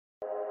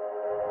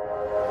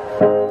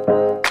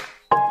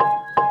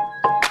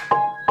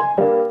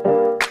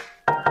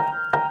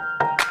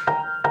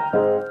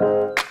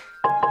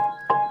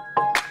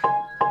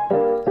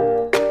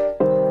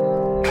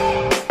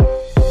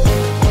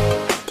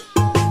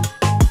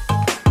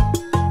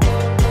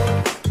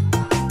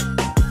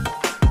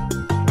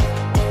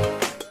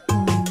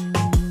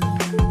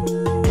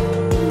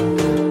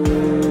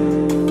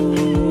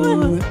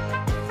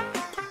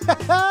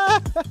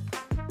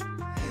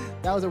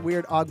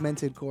weird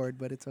augmented chord,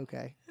 but it's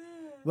okay.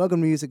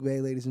 Welcome to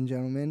MusicBae, ladies and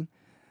gentlemen.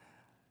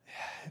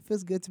 It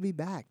feels good to be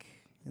back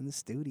in the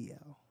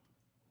studio.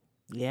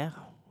 Yeah,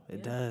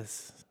 it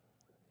does.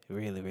 It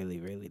really, really,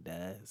 really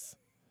does.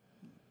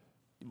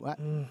 What?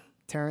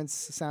 Terrence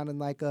sounding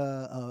like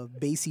a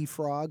bassy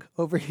frog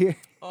over here.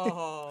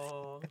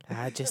 Oh.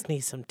 I just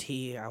need some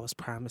tea. I was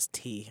promised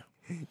tea.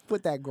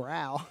 Put that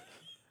growl.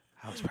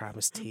 I was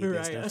promised tea.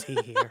 There's no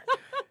tea here.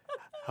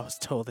 I was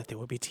told that there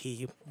would be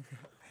tea.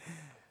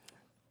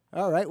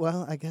 All right,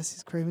 well, I guess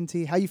he's craving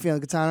tea. How you feeling,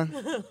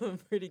 Katana? I'm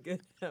pretty good.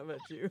 How about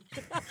you?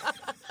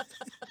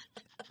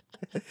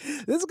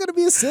 This is gonna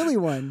be a silly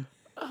one.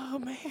 Oh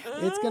man,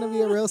 It's gonna be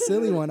a real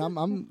silly one.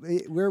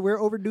 We're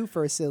overdue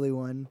for a silly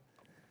one.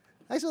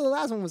 Actually, the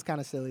last one was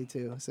kind of silly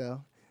too.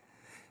 So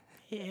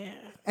yeah.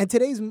 and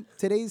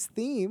today's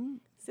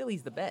theme,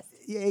 Silly's the best.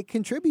 yeah, it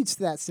contributes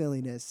to that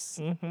silliness.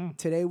 Mm-hmm.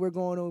 Today we're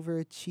going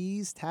over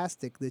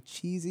Cheesetastic, the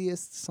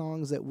cheesiest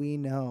songs that we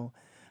know.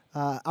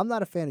 I'm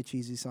not a fan of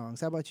cheesy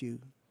songs. How about you?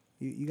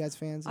 You guys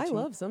fans? I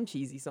love some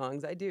cheesy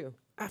songs. I do.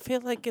 I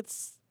feel like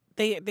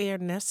they are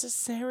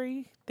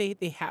necessary. They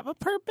have a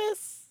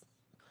purpose.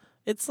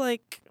 It's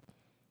like,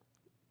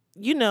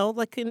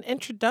 like an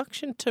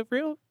introduction to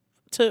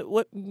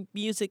what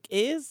music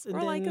is, and Or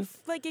then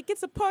like it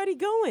gets a party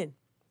going.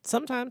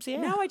 sometimes, yeah.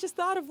 Now I just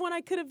thought of one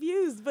I could have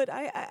used, but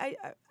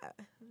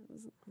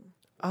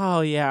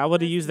Oh yeah, I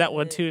would have used that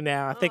one it. too.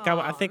 Now I think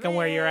I'm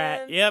where you're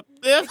at. man. Yep.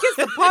 gets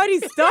the party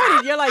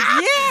started. You're like,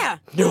 yeah.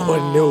 No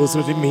one knows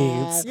what it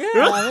means.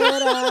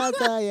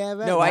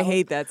 No, I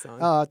hate that song.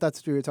 Oh, that's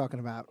what you were talking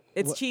about.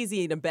 It's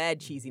cheesy and a bad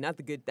cheesy, not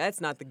the good.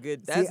 That's not the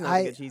good. That's See, not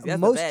the good cheesy. That's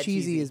most the bad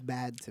cheesy cheesy. is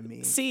bad to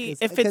me. See,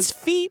 'Cause- if it's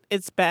feet,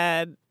 it's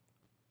bad.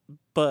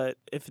 But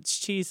if it's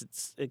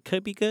cheese, it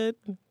could be good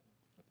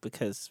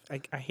because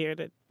I hear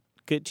that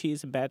good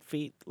cheese and bad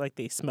feet, like,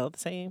 they smell the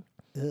same.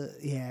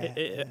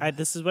 yeah.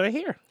 This is what I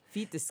hear.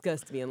 Feet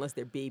disgust me unless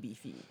they're baby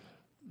feet.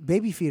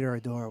 Baby feet are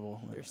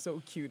adorable. They're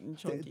so cute and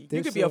chunky. they're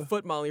You could be a so-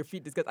 foot model, your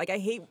feet disgust. Like I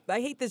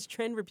hate this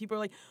trend where people are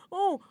like,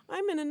 "Oh,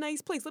 I'm in a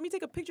nice place. Let me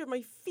take a picture of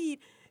my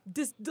feet."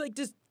 Just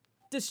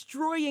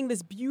destroying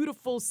this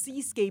beautiful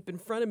seascape in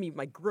front of me with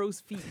my gross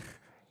feet.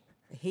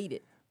 I hate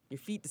it. Your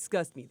feet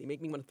disgust me. They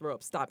make me want to throw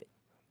up. Stop it.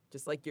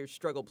 Just like your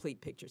struggle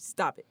plate pictures.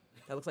 Stop it.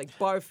 That looks like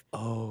barf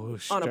Oh,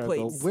 on a plate.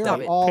 struggle. We're Stop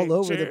it. all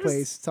over the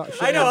Pictures. place.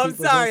 I know. I'm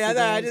People's sorry. I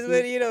Instagrams.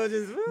 just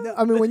just. No,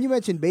 I mean, when you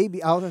mentioned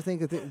baby, I also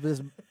think of it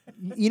was,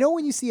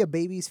 when you see a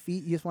baby's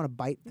feet, you just want to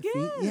bite the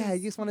feet. Yeah,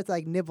 you just want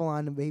to nibble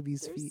on the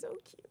baby's They're feet. so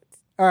cute.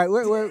 All right,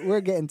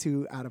 we're getting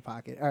too out of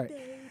pocket. All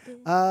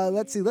right,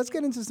 let's see. Let's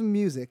get into some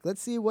music.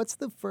 Let's see what's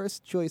the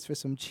first choice for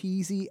some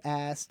cheesy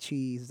ass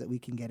cheese that we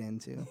can get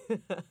into.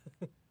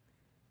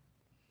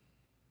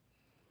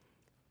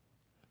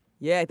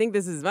 Yeah, I think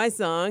this is my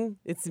song.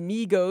 It's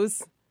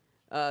Migos,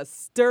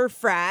 Stir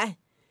Fry.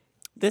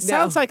 This No.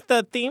 sounds like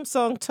the theme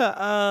song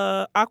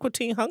to Aqua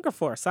Teen Hunger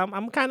Force.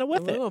 I'm kind of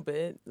with A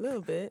it.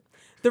 little bit.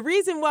 The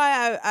reason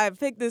why I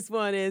picked this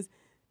one is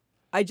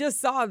I just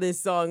saw this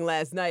song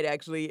last night,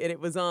 actually, and it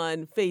was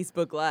on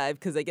Facebook Live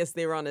because I guess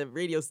they were on a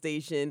radio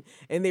station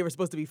and they were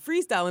supposed to be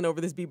freestyling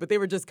over this beat, but they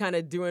were just kind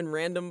of doing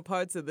random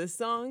parts of this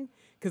song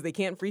because they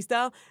can't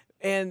freestyle,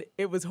 and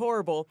it was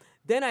horrible.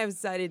 Then I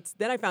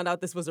found out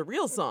this was a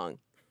real song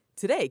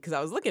today because I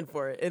was looking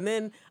for it, and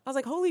then I was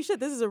like, holy shit,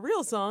 this is a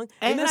real song.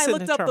 And then Ass I in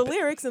looked the up the trumpet.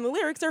 lyrics, and the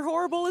lyrics are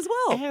horrible as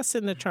well. Ass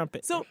in the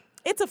trumpet. So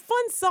it's a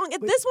fun song.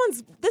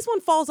 This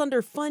one falls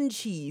under fun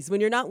cheese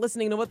when you're not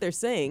listening to what they're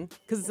saying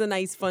because it's a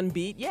nice fun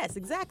beat. Yes,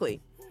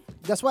 exactly.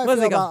 That's why I What's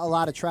feel it go? about a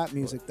lot of trap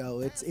music, though.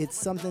 It's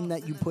something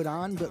that you put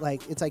on, but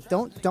it's like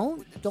don't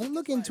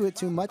look into it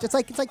too much. It's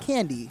like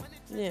candy.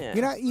 Yeah.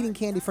 You're not eating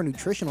candy for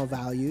nutritional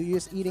value. You're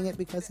just eating it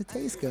because it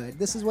tastes good.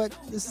 This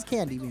is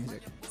candy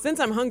music. Since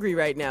I'm hungry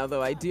right now,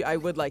 though, I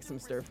would like some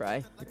stir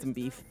fry with some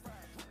beef.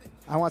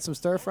 I want some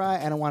stir fry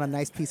and I want a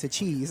nice piece of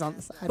cheese on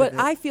the side But of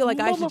it. I feel like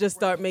I should just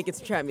start making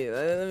some trap music.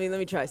 Let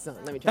me try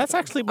something. That's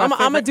actually my I'm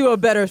gonna favorite. do a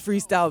better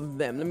freestyle than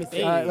them. Let me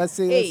see. All right, let's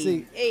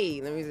see.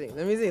 Hey, let me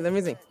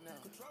see.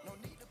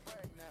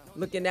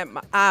 Looking at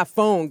my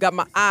iPhone, got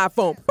my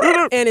iPhone,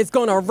 and it's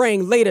gonna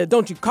ring later.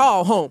 Don't you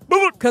call home,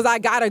 cause I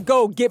gotta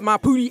go get my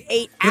pootie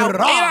ate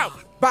out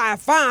by a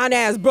fine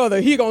ass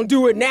brother. He gonna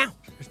do it now.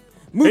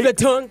 Move the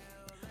tongue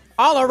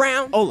all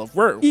around. All of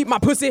word. Eat my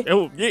pussy.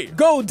 Oh yeah.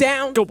 Go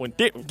down. Going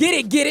down. Get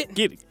it. Get it.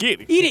 Eat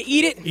it.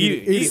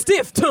 Eat it.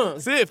 Stiff tongue.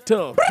 Stiff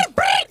tongue.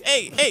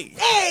 Hey.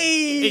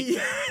 Hey.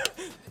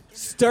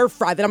 Stir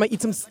fry. Then I'm gonna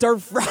eat some stir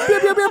fry.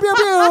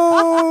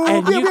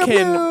 And you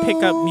can pick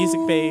up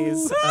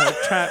MusicBae's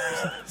trap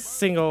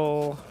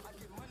single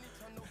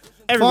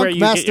everywhere Funk you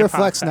get your Master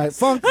Flex podcasts. Night.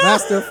 Funk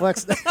Master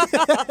Flex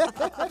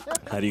Night.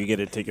 How do you get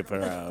a ticket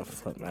for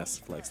Funk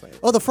Master Flex Night?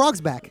 Oh, the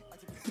frog's back.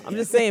 I'm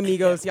just saying,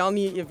 amigos.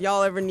 If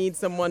y'all ever need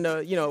someone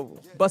to,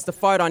 bust a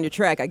fart on your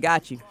track, I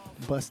got you.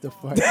 Bust a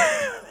fart.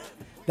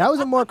 That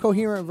was a more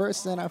coherent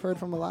verse than I've heard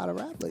from a lot of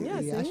rap lately.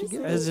 Yeah, I should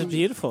give This it. is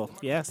beautiful.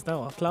 Yes,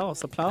 no,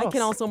 applause. I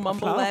can also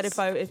mumble Applause.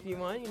 that if you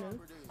want,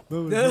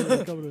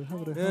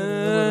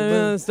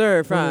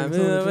 Stir fry.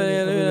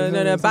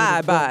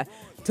 Bye.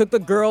 Took the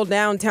girl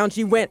downtown.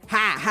 She went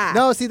ha.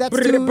 No, see that's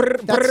too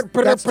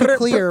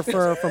clear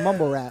for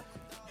mumble rap.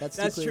 That's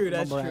too clear true. for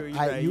That's mumble true. rap.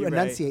 You're right, You you're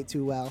enunciate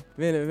too well.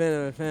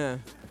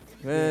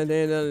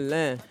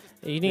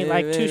 You need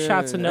like 2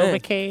 shots of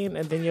Novocaine,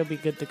 and then you'll be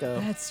good to go.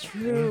 That's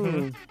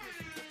true.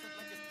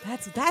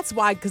 That's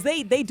why, because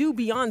they do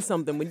beyond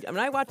something. When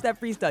I watched that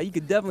freestyle, you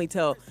could definitely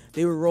tell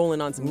they were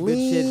rolling on some good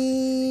shit.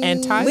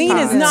 And Tide Lean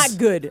is Pods. not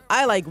good.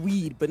 I like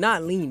weed, but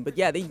not lean. But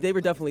yeah, they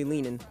were definitely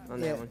leaning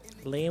on that one.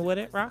 Lean with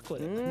it, rock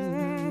with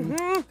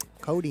it.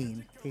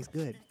 Codeine tastes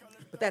good.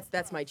 But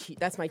that's my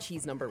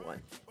cheese number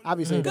 1.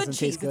 Obviously, it Good doesn't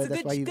cheese. taste good. It's a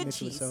That's good- why you good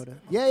mix it with cheese. soda.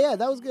 Yeah,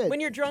 that was good. When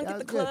you're drunk That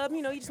at the was good. club,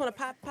 you just want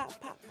to pop.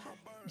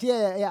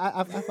 Yeah,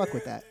 I fuck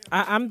with that.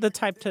 I'm the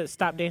type to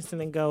stop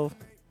dancing and go,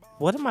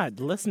 what am I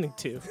listening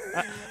to?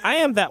 I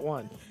am that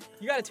one.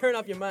 You got to turn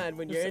off your mind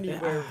when you're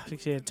anywhere.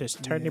 Yeah,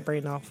 just turn your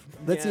brain off.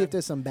 Let's see Yeah. if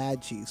there's some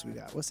bad cheese we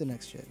got. What's the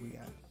next shit we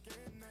got?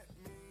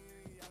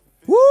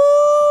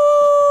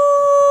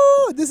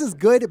 Woo! This is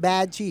good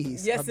bad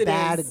cheese. Yes, A it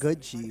bad is.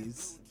 good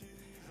cheese.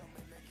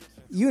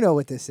 You know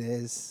what this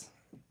is.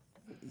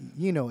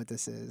 You know what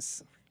this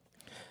is.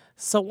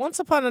 So once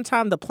upon a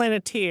time, the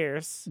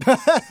Planeteers.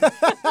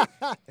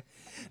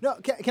 No,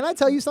 can I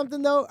tell you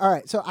something though? All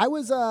right, so I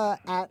was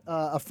at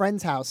a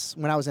friend's house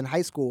when I was in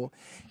high school,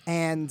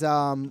 and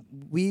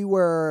we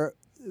were,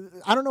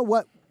 I don't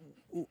know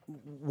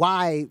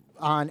why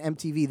on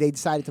MTV they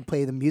decided to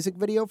play the music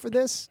video for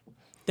this.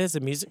 There's a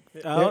music.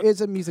 There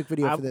is a music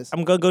video for this.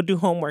 I'm gonna go do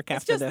homework It's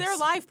after just this. their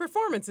live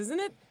performance, isn't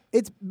it?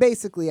 It's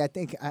basically, I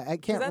think, I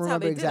can't that's how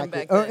remember they did 'em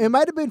exactly. back Or then. it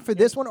might have been for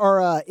this one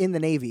or in the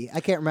Navy.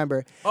 I can't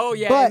remember. Oh,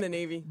 yeah, But- in the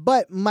Navy.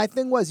 But my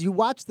thing was, you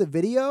watch the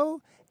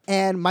video,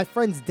 and my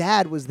friend's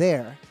dad was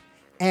there.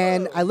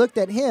 And I looked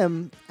at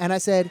him, and I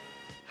said,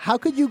 how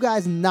could you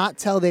guys not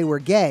tell they were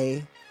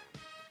gay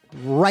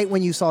right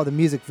when you saw the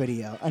music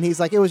video? And he's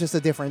like, it was just a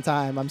different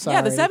time. I'm sorry.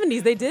 Yeah, the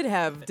 70s, they did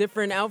have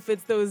different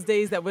outfits those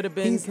days that would have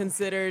been He's-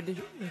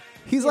 considered.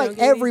 He's you like know,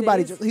 gay these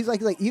everybody. days. He's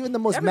like even the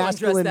most Everyone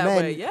masculine dressed that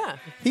men. way, yeah.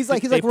 He's they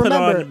like put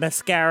remember. on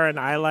mascara and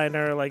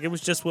eyeliner. Like it was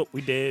just what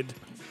we did.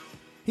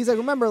 He's like,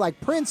 remember, like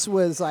Prince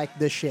was like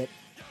the shit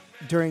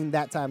during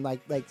that time,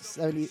 like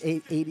 70s,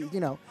 80s,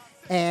 you know,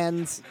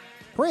 and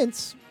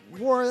Prince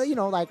wore, you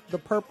know, like the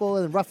purple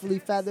and ruffly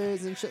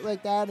feathers and shit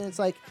like that, and it's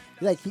like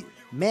he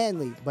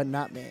manly but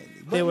not manly.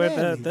 But They were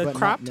manly, the but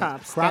crop not manly.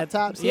 tops. Crop that-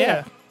 tops,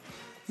 Yeah.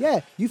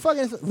 yeah. You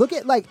fucking look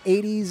at like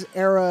 80s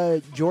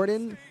era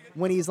Jordan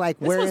when he's like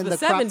This wearing was the the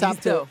crop 70s top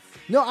too. though.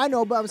 No, I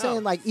know, but I'm saying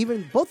Oh. like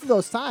even both of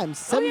those times,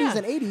 70s yeah.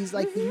 and 80s,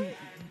 like the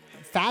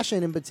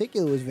fashion in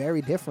particular was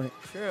very different.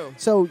 True.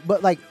 So,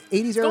 but like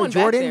 80s era going back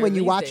Jordan, there when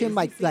you these watch him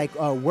days, like you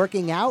see-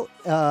 working out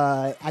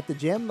at the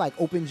gym, like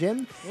open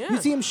gym, Yeah. you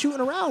see him shooting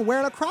around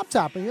wearing a crop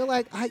top, and you're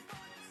like,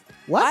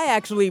 what? I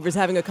actually was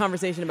having a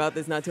conversation about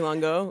this not too long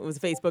ago. It was a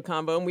Facebook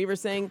combo, and we were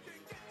saying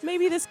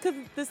maybe this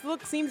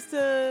look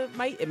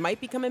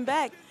might be coming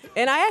back.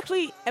 And I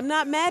actually am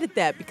not mad at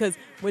that because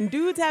when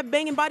dudes have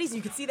banging bodies,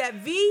 you can see that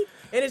V,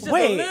 and it's just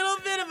Wait, a little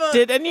bit of a.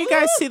 Did any of you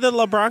guys see the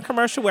LeBron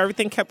commercial where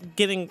everything kept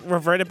getting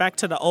reverted back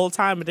to the old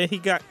time, and then he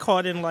got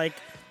caught in like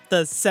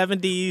the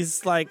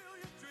 70s, like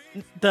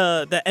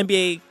the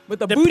NBA With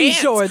the booty pants,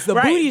 shorts, the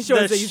right, booty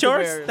shorts the they used to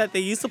shorts wear. that they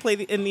used to play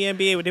in the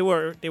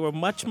NBA. They were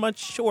much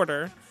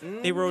shorter.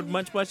 They rode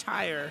much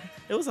higher.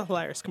 It was a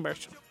hilarious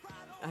commercial.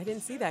 I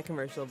didn't see that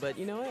commercial, but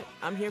you know what?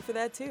 I'm here for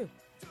that too.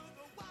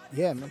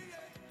 Yeah, man,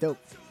 dope.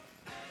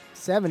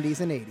 70s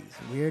and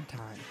 80s, weird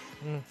time,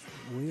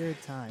 weird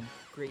time.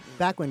 Great.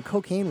 Back when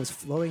cocaine was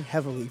flowing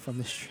heavily from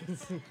the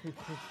streets.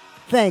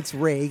 Thanks,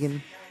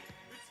 Reagan.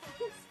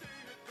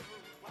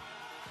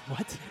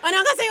 What?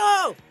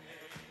 Annyeonghaseyo!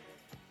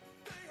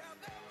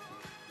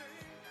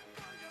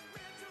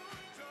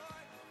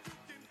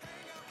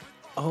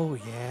 Oh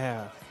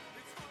yeah.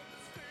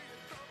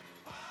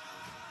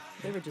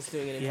 They were just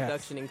doing an Yes.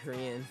 introduction in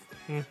Korean.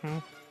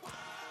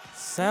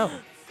 So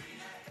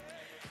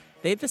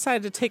they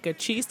decided to take a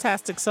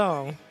Cheesetastic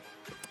song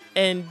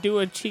and do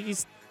a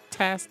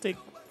Cheesetastic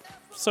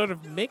sort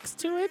of mix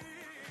to it.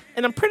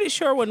 And I'm pretty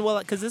sure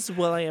because this is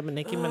Will.i.am and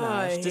Nicki I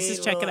Minaj. This is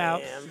hate Check It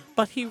Out. Will.i.am.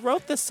 But he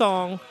wrote the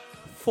song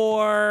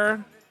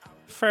for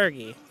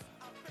Fergie.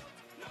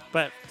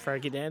 But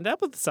Fergie didn't end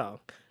up with the song.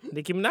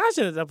 Nicki Minaj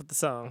ended up with the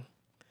song.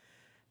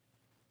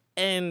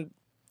 And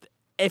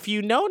if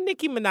you know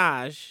Nicki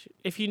Minaj,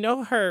 if you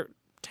know her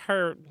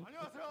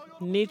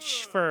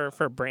niche for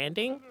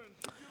branding,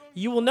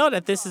 you will know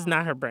that this is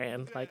not her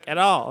brand, like at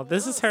all.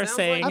 This is her Sounds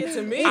saying, like it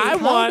to me. it's I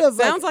kind want. of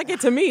like- Sounds like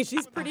it to me.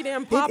 She's pretty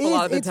damn pop It a is,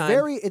 lot of the it's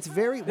time. It's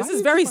very. This why is do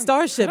you very keep on-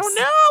 Starships. I don't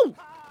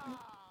know.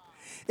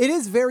 It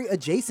is very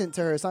adjacent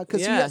to her song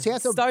because Yeah,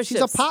 she's a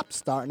Starships. pop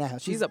star now.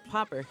 She's a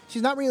popper.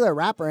 She's not really a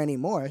rapper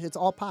anymore. It's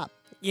all pop.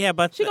 Yeah,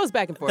 but She goes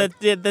back and forth.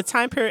 the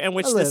time period in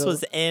which A this little.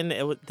 was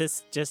in,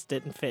 this just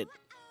didn't fit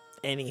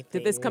anything.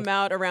 Did this come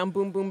out around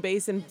Boom Boom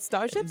Bass and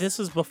Starships? This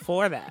was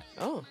before that.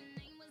 Oh.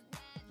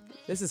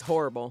 This is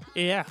horrible.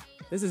 Yeah.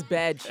 This is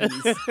bad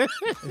cheese.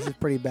 This is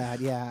pretty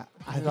bad. Yeah,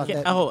 I thought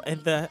that. Oh,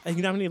 and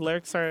you know how many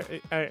lyrics are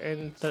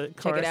in the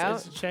chorus? it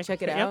out.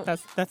 Check it out.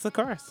 That's the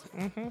chorus.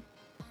 Mm-hmm.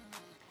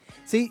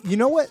 See, you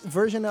know what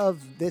version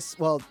of this?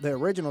 Well, the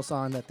original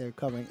song that they're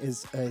covering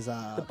is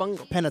The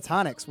Bungle.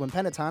 Pentatonics. When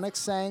Pentatonics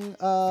sang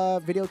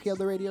 "Video Killed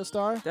the Radio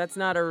Star." That's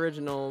not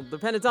original. The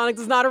Pentatonics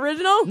is not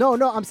original? No,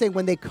 I'm saying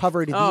when they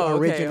covered the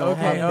original of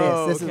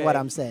this. This is what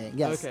I'm saying.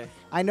 Yes, Okay.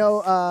 I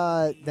know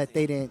that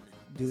they didn't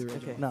do the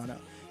original. Okay.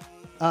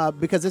 No,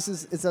 because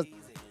it's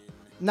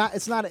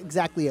not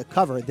exactly a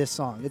cover. This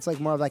song, it's like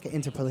more of like an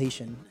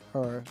interpolation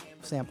or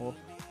sample.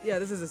 Yeah,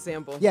 this is a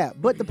sample. Yeah,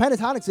 but the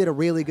Pentatonics did a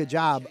really good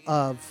job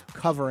of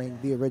covering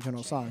the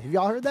original song. Have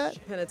y'all heard that?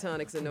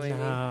 Pentatonics annoy me.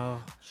 No.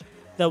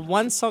 The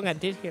one song I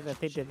did hear that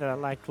they did that I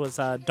liked was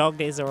Dog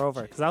Days Are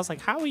Over. Because I was like,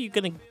 how are you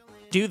going to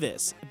do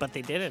this? But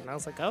they did it. And I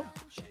was like, oh.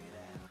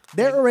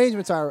 Their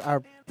arrangements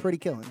are pretty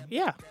killing.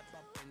 Yeah.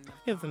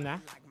 Give them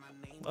that.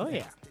 Oh,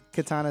 yeah.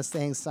 Katana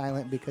staying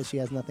silent because she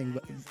has nothing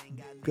but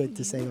good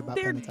to say about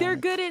Pentatonics. They're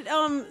good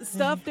at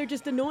stuff. They're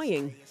just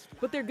annoying.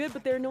 But they're good,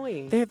 but they're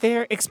annoying.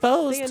 They're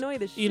exposed. They annoy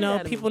the shit You know,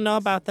 out of people me. know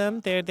about them.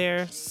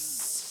 They're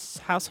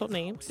household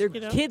names. Their you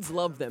know? kids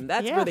love them.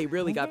 That's Yeah. where they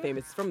really got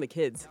famous. It's from the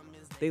kids.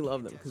 They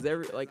love them because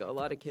they're like a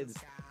lot of kids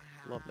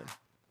love them.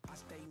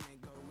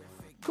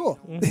 Cool.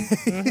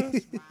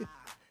 Mm-hmm.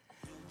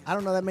 I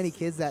don't know that many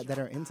kids that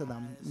are into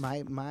them.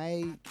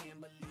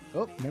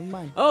 Oh, never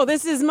mind. Oh,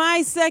 this is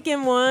my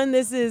second one.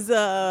 This is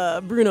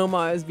Bruno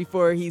Mars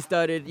before he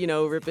started,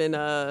 ripping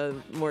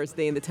Morris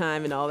Day in the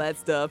Time and all that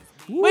stuff.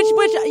 Which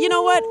you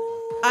know what?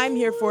 I'm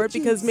here for it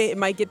because it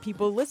might get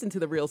people to listen to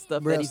the real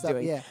stuff that he's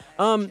doing. Yeah.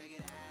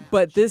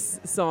 But this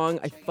song,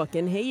 I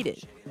fucking hate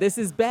it. This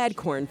is bad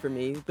corn for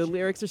me. The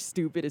lyrics are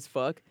stupid as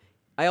fuck.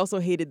 I also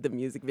hated the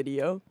music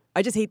video.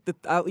 I just hate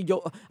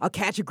I'll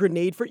catch a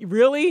grenade for you.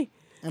 Really?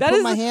 And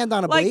put my hand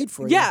on a blade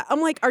for you. Yeah,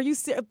 I'm like, are you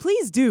serious?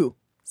 Please do.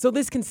 So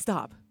this can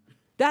stop.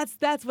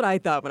 That's what I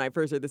thought when I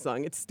first heard the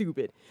song. It's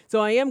stupid. So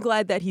I am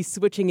glad that he's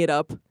switching it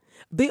up.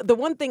 The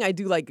one thing I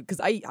do like, because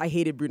I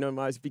hated Bruno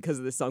Mars because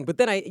of this song, but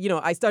then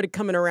I started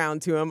coming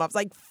around to him. I was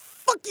like,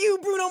 fuck you,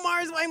 Bruno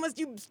Mars. Why must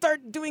you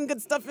start doing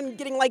good stuff and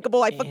getting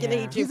likable? I fucking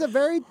hate you. He's a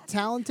very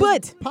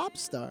talented pop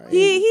star.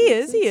 He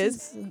is.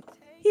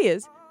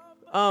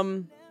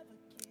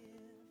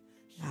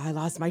 I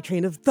lost my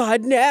train of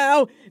thought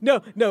now.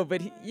 No,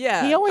 but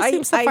yeah. He always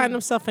seems to find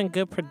himself in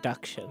good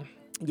production.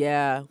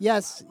 Yeah.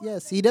 Yes.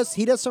 He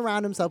does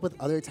surround himself with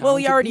other talented Well,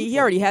 he already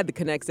people. had the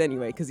connects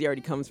anyway, because he already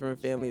comes from a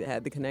family that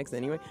had the connects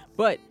anyway.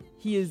 But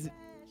he is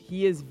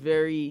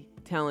very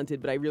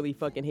talented. But I really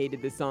fucking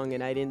hated this song,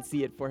 and I didn't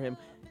see it for him.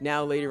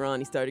 Now later on,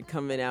 he started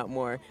coming out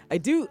more.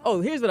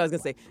 Oh, here's what I was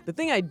gonna say. The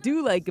thing I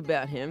do like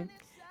about him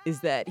is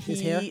that His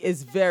hair?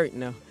 is very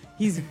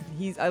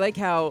I like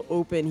how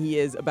open he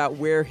is about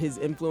where his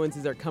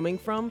influences are coming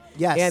from.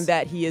 Yes. And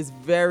that he is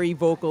very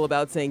vocal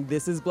about saying,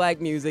 this is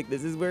black music,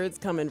 this is where it's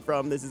coming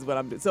from, this is what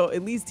I'm doing. So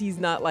at least he's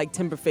not like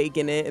Timber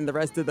faking it and the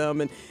rest of them.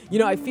 And,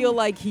 I feel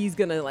like he's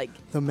gonna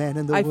the man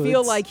in the I woods.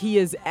 feel like he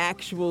is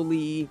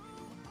actually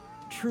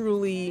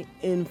truly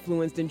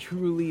influenced and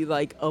truly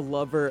like a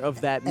lover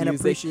of that And music.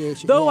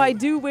 appreciation, Though yeah. I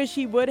do wish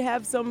he would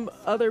have some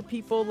other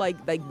people like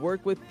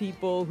work with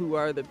people who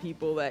are the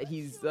people that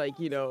he's like,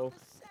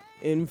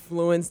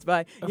 influenced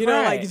by,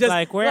 Right.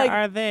 just where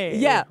are they?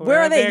 Yeah, Where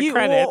are are they? their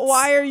credits?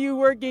 Why are you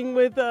working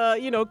with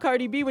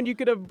Cardi B when you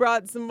could have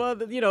brought some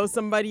other,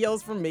 somebody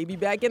else from maybe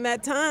back in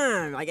that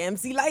time, like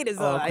MC Light is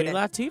Queen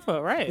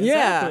Latifah, right?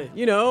 yeah,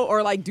 Exactly.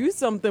 or like do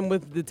something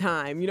with the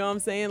time. You know what I'm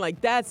saying? Like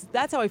that's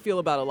how I feel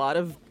about a lot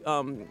of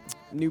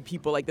new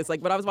people like this.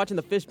 Like when I was watching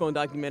the Fishbone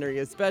documentary,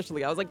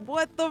 especially, I was like,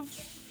 what the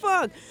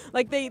fuck?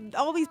 Like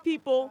all these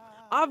people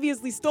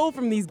obviously stole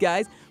from these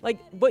guys. Like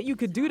what you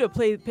could do to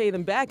pay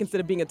them back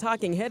instead of being a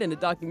talking head in a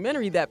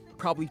documentary that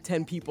probably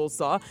 10 people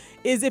saw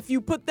is if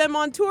you put them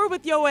on tour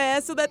with your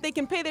ass so that they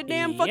can pay their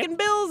damn fucking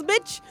bills,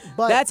 bitch.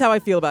 But that's how I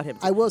feel about him.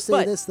 I will say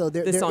But this though,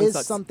 there song is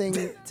sucks.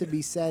 something to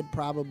be said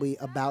probably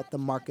about the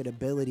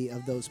marketability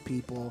of those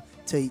people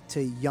to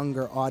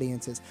younger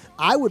audiences.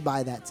 I would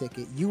buy that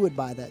ticket. You would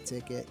buy that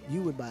ticket.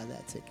 You would buy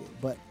that ticket.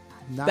 But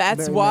not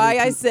That's very why many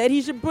I people. said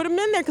he should put him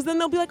in there, because then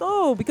they'll be like,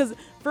 oh, because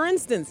for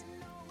instance,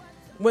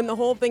 when the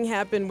whole thing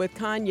happened with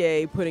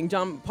Kanye putting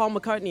Paul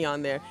McCartney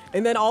on there,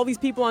 and then all these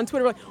people on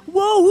Twitter were like,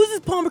 whoa, who's this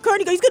Paul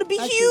McCartney guy? He's gonna be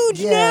Actually, huge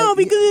yeah, now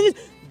because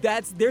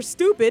they're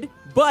stupid,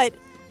 but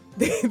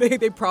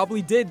they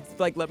probably did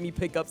like let me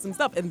pick up some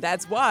stuff, and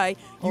that's why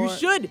you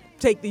should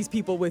take these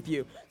people with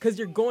you, because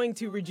you're going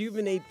to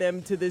rejuvenate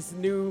them to this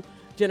new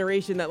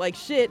generation that like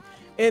shit,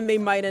 and they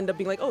might end up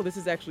being like, oh, this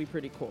is actually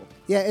pretty cool.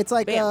 Yeah, it's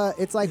like Bam.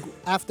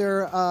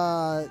 after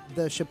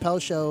the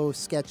Chappelle Show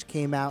sketch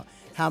came out,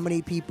 how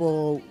many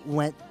people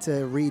went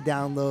to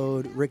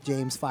re-download Rick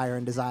James' Fire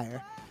and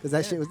Desire because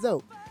that shit was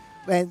dope.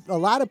 And a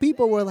lot of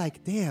people were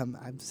like, damn,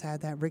 I'm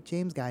sad that Rick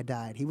James guy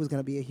died. He was going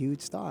to be a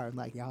huge star. I'm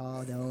like,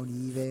 y'all don't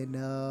even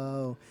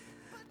know.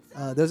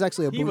 There's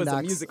actually a He was a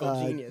Boondocks musical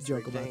genius,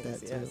 joke Rick about James,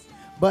 that, too. yes.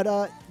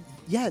 But,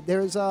 yeah,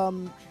 there's,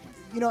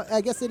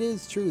 I guess it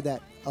is true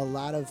that a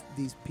lot of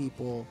these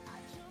people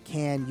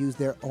can use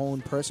their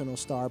own personal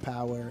star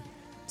power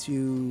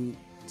to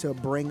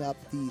bring up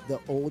the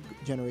old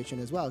generation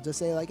as well. Just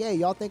say like, hey,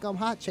 y'all think I'm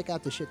hot? Check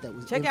out the shit that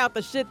was. Check out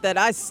the shit that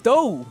I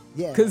stole.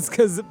 Yeah.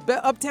 Cause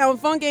Uptown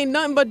Funk ain't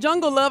nothing but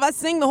jungle love. I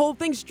sing the whole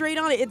thing straight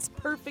on it. It's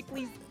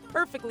perfectly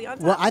on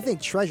top. Well, I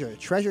think Treasure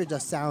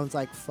just sounds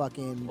like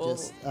fucking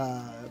That's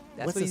what's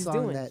what the he's song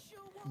doing. that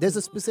there's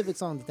a specific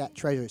song that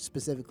Treasure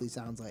specifically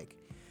sounds like.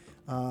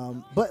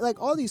 But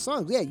like all these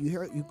songs, yeah,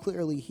 you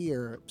clearly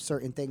hear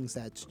certain things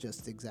that's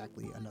just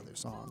exactly another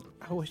song.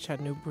 I wish I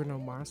knew Bruno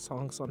Mars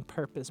songs on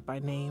purpose by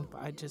name,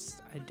 but I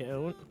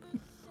don't.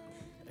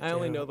 I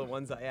only know the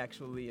ones I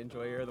actually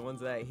enjoy or the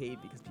ones that I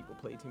hate because people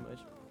play too much.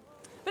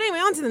 But anyway,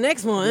 on to the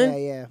next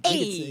one. Yeah. We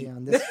could stay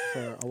on this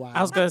for a while.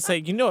 I was gonna say,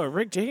 you know what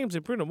Rick James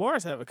and Bruno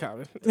Mars have in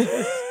common.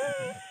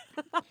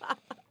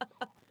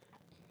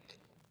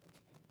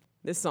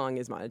 This song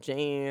is my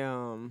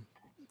jam.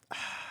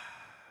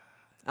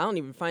 I don't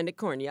even find it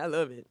corny. I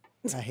love it.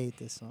 I hate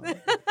this song.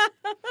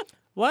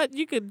 What?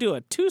 You could do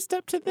a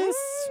two-step to this?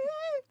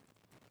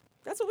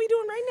 That's what we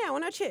doing right now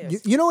in our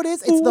chairs. You know what it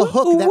is? It's the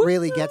hook that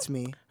really gets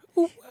me.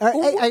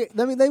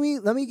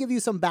 Let me give you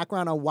some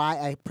background on why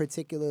I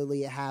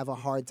particularly have a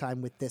hard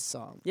time with this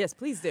song. Yes,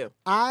 please do.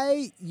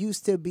 I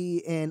used to be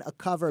in a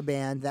cover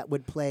band that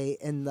would play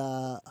in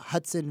the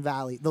Hudson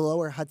Valley, the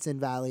lower Hudson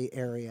Valley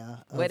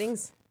area.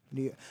 Weddings?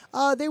 New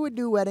York. They would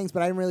do weddings,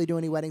 but I didn't really do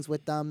any weddings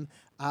with them.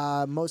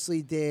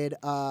 Mostly did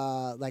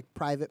like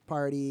private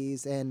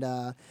parties and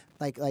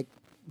like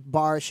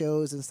bar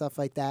shows and stuff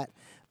like that.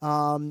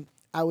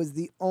 I was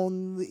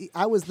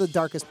the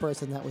darkest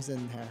person that was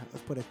in there.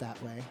 Let's put it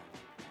that way.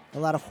 A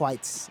lot of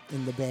whites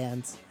in the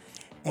band,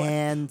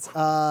 and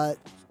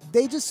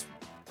they just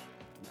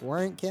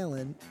weren't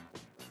killing.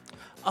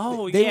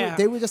 Oh,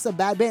 They were just a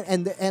bad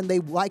band, and they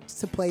liked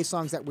to play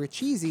songs that were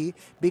cheesy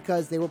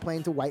because they were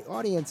playing to white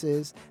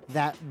audiences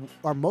that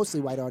are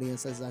mostly white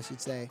audiences, I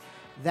should say,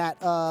 that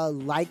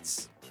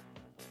liked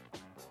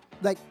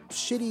like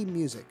shitty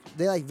music.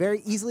 They like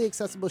very easily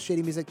accessible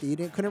shitty music that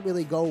you couldn't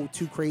really go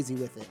too crazy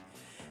with it.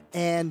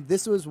 And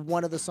this was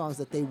one of the songs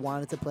that they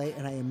wanted to play,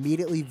 and I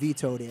immediately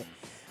vetoed it.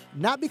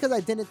 Not because I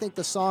didn't think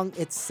the song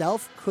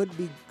itself couldn't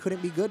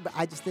be good, but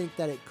I just think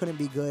that it couldn't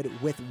be good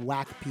with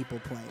whack people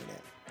playing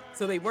it.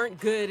 So they weren't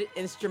good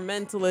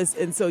instrumentalists,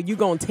 and so you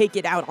gonna take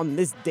it out on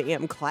this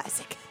damn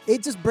classic.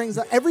 It just brings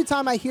up, every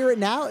time I hear it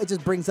now, it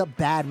just brings up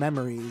bad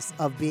memories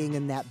of being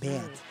in that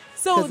band.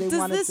 So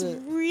does this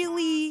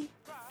really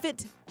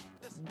fit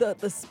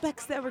the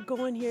specs that were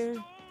going here?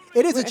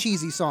 It is a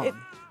cheesy song.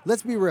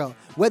 Let's be real.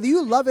 Whether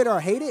you love it or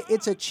hate it,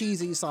 it's a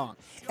cheesy song.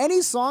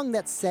 Any song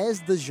that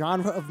says the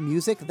genre of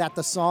music that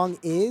the song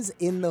is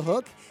in the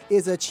hook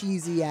is a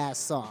cheesy ass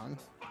song.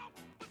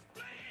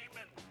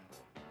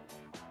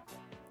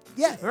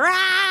 Yeah.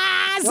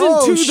 Rising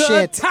to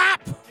the top.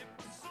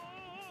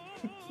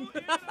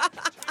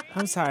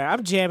 I'm sorry,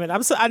 I'm jamming. I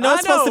know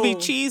it's supposed to be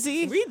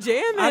cheesy. We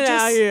jamming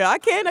out here. I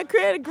can't agree.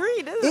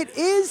 It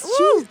is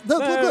cheesy. Look.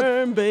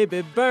 Burn,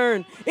 baby,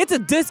 burn. It's a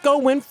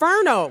disco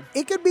inferno.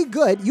 It could be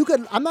good.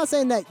 I'm not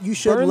saying that you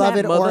should Burn love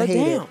that it or mother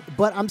hate down. it,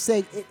 but I'm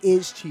saying it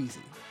is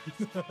cheesy.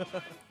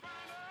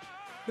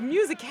 The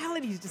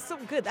musicality is just so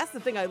good. That's the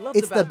thing I love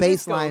It's about the bass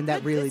disco. line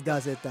that Good really disco.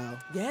 does it, though.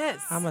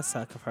 Yes. I'm a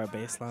sucker for a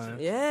bass line.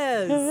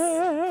 Yes.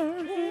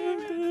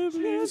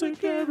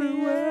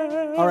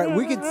 All right,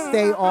 we could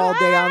stay all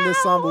day on this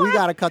song, but we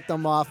got to cut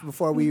them off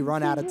before we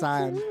run out of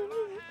time.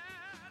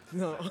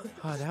 No.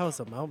 Oh, that was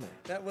a moment.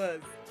 That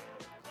was.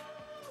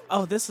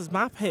 Oh, this is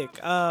my pick.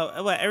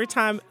 Every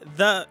time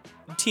the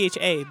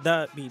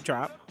beat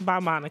drop by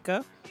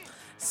Monica.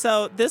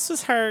 So this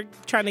was her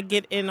trying to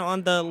get in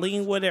on the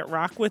lean with it,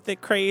 rock with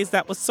it craze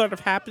that was sort of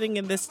happening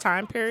in this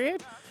time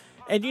period.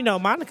 And, you know,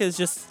 Monica is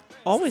just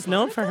always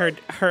known for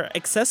her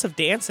excessive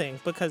dancing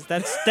because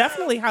that's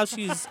definitely how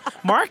she's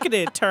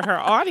marketed to her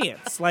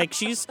audience. Like,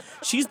 she's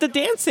the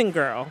dancing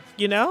girl,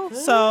 you know?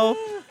 So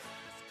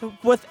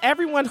with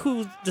everyone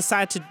who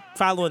decide to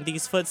follow in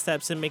these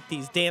footsteps and make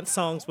these dance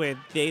songs where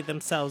they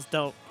themselves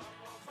don't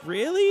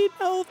really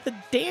know the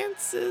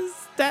dances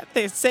that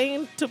they're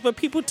saying for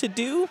people to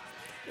do,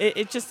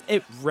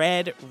 it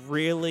read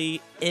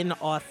really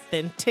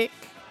inauthentic.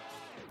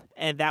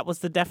 And that was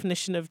the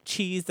definition of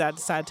cheese that I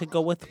decided to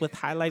go with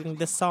highlighting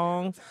this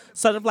song.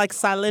 Sort of like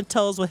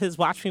Silento's with his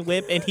Watch Me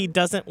Whip, and he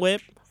doesn't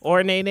whip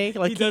or Nene.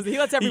 Like he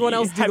lets everyone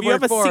else do the Have you work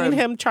ever for seen him.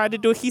 him try to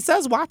do it? He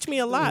says watch me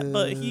a lot,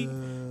 but he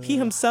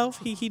himself,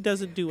 he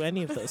doesn't do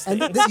any of those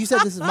things. And you said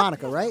this is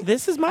Monica, right?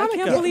 This is Monica.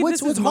 can't believe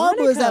What's this is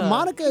horrible is that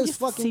Monica. Monica is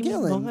fucking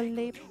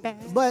killing.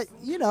 But,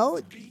 you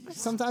know,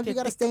 sometimes you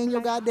got to stay in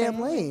your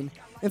goddamn lane.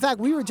 In fact,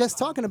 we were just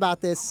talking about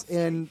this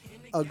in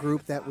a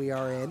group that we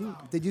are in.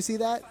 Did you see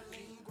that?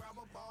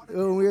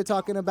 When we were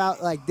talking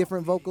about like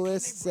different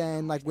vocalists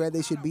and like where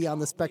they should be on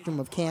the spectrum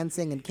of can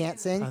sing and can't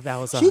sing. Oh, that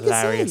was a She can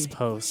hilarious sing.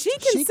 post. She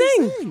can She sing.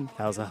 can sing.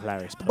 That was a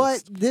hilarious post.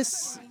 But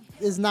this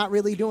is not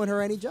really doing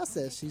her any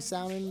justice. She's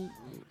sounding...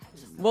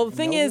 Well, the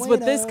thing No is, with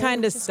this bueno.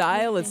 kind of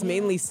style, it's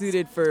mainly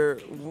suited for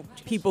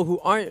people who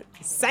aren't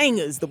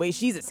singers the way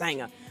she's a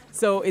singer.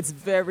 So it's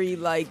very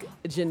like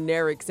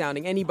generic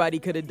sounding. Anybody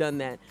could have done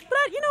that.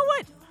 But you know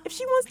what? If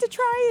she wants to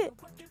try it,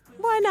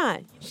 why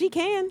not? She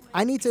can.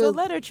 I need to. So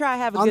let her try.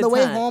 Have a good On time. the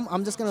way home,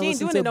 I'm just gonna She ain't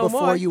listen doing to it no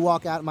 "Before more. You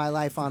Walk Out My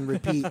Life" on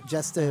repeat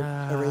just to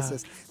erase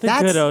this. The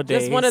good old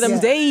days. Just one of them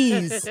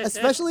days.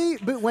 Especially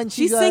when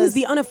She does, sings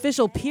the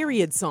unofficial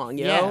period song,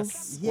 yo.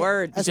 Yes. Yeah,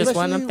 Word. Just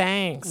one of them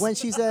especially things. when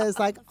she says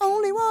like,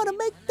 "Only want to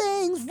make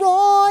things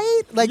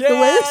right," like the way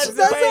Yes, she does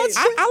that right.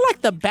 shit. I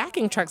like the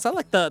backing tracks. I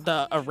like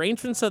the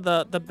arrangements of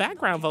the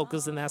background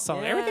vocals in that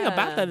song. Everything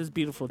about Yeah. that is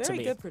beautiful to Very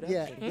me. good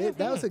production. Yeah,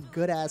 that was a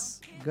good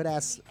ass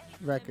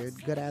record,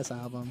 good ass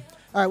album.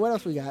 All right, what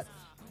else we got?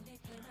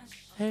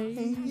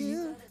 Hey.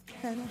 You.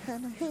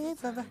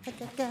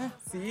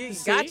 See,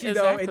 See, got you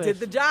though. It exactly. did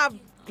the job.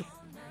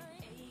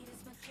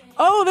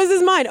 Oh, this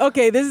is mine.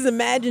 Okay, this is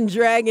Imagine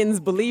Dragons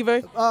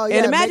Believer. Oh, yeah,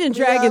 and Imagine make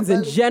me Dragons up,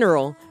 in baby.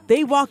 general,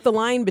 they walk the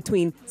line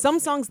between some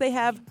songs they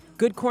have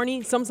good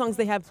corny, some songs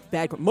they have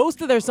bad corn.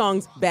 Most of their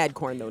songs, bad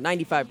corn though,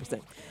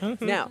 95%.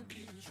 Now,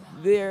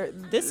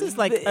 This is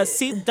like a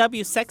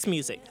CW sex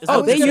music. is Oh,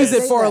 what they this use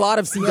is. it for a that. lot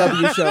of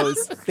CW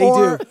shows. They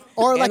or, do.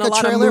 Or And like a a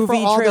lot of trailer for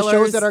movie all the trailers.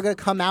 shows that are going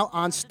to come out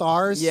on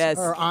Stars Yes.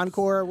 or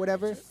Encore or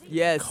whatever.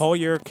 Yes. Call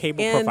your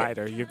cable And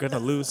provider. You're gonna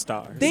lose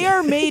stars. They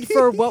are made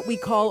for what we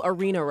call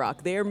arena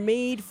rock. They are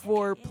made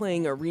for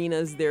playing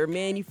arenas. They're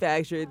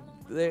manufactured.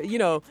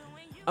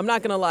 I'm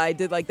not gonna lie. I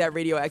did like that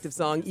Radioactive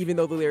song, even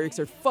though the lyrics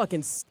are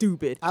fucking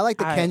stupid. I like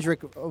the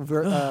Kendrick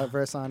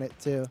verse on it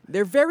too.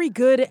 They're very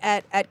good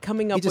at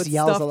coming up just with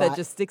yells stuff a that lot.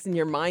 just sticks in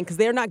your mind because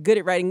they're not good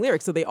at writing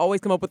lyrics. So they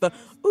always come up with the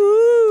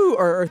ooh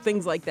or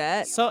things like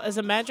that. So is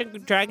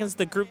Imagine Dragons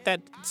the group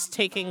that's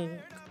taking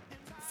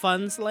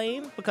Fun's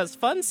lane? Because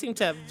Fun seem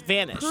to have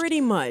vanished.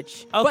 Pretty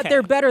much. Okay. But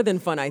they're better than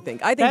Fun, I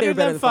think. I think they're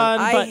better than Fun.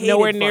 I but hated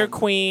nowhere near Fun.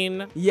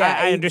 Queen. Yeah,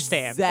 I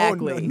understand.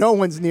 Exactly. Oh, no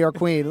one's near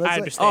Queen. I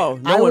understand. Oh,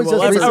 no I one was will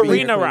just ever It's recently- be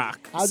arena Queen.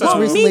 rock. I was So- just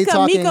recently Mika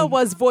talking.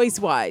 was voice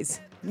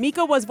wise.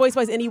 Mika was voice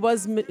wise, and he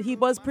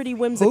was pretty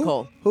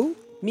whimsical. Who?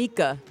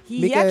 Mika.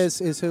 Mika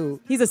actually, is who?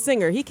 he's a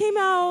singer. He came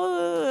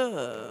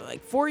out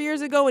like 4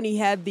 years ago, and he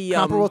had the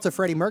Comparable to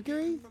Freddie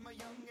Mercury?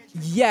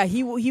 Yeah,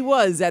 he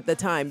was at the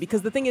time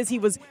because the thing is he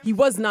was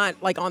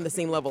not like on the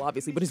same level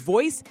obviously, but his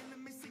voice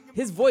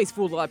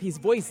fooled a lot. His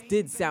voice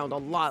did sound a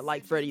lot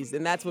like Freddie's,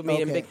 and that's what made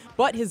him Okay. big.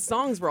 But his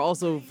songs were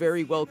also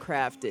very well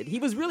crafted. He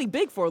was really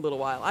big for a little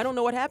while. I don't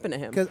know what happened to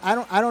him. Because I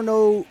don't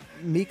know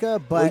Mika,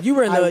 but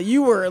Well,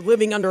 you were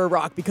living under a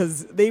rock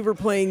because they were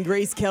playing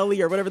Grace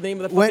Kelly or whatever the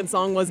name of the fucking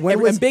song was.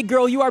 And Big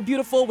Girl You Are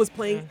Beautiful was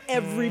playing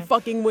every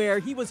fucking where.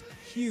 He was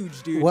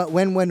huge, dude.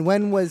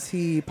 when was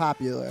he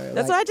popular?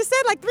 That's what I just said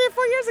like 3 or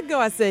 4 years ago.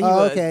 I said he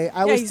Oh, was. okay.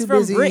 I Yeah, was he's too from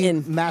busy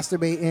Britain.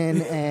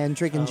 masturbating and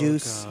drinking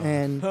juice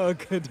and. Oh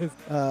goodness.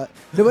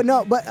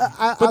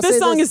 But This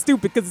song is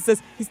stupid because it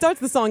says he starts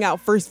the song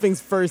out first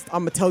things first.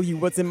 I'm gonna tell you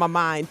what's in my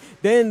mind.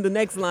 Then the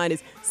next line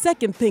is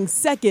second things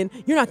second.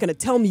 You're not gonna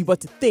tell me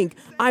what to think.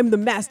 I'm the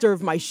master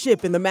of my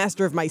ship and the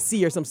master of my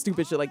sea or some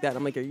stupid shit like that.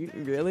 I'm like, are you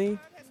really?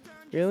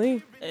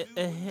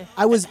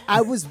 I was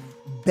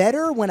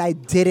better when I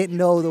didn't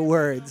know the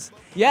words.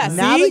 Yeah.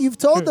 Now see? that you've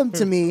told them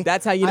to me,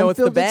 That's how you know I'm it's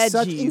the filled with bad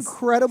such G's.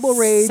 incredible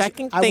rage.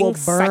 Second I will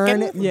thing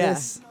burn second? Yeah.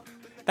 this.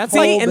 That's See,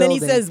 like and then he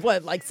building. says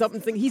what, like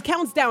something. He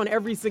counts down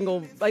every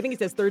single. I think he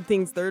says third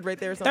things third right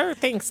there or something. third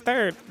things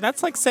third.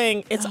 That's like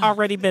saying it's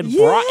already been Yes,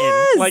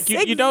 brought in. Like you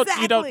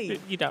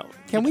exactly. don't.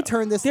 Can we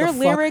turn this Their the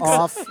fuck lyrics.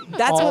 off?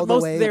 That's all what the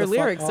most way of their the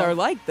fuck lyrics off? are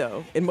like,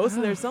 though, in most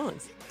of their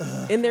songs,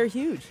 and they're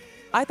huge.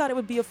 I thought it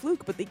would be a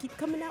fluke, but they keep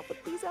coming out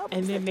with these albums.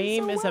 And their that do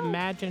name so is well.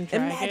 Imagine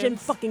Dragons. Imagine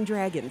fucking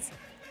dragons.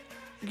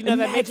 You know,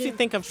 that makes you Imagine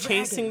think of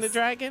Chasing the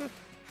Dragon.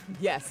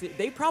 Yes,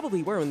 they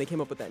probably were when they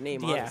came up with that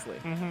name. Yeah. Honestly,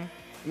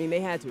 I mean they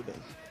had to have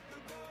been.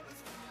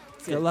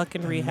 Good luck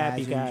in rehab,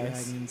 you Imagine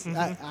guys. Dragons.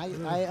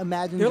 I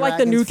imagine They're like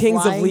the new dragons kings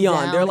of flying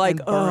Leon. down They're like,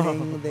 and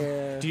burning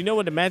their. Do you know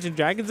what Imagine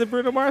Dragons and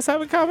Bruno Mars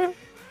have in common?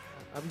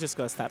 I'm just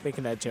gonna stop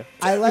making that joke.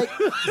 I like.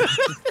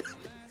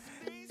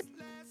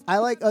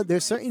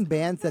 There's certain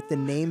bands that the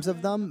names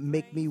of them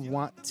make me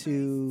want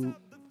to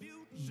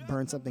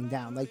burn something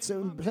down. Like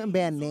certain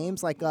band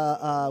names, like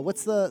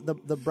what's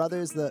the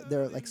brothers?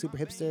 They're like super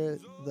hipster.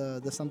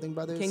 The something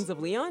brothers. Kings of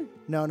Leon?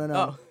 No.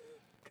 Oh,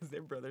 because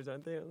they're brothers,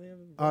 aren't they?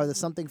 Or the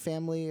something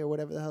family or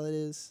whatever the hell it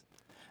is.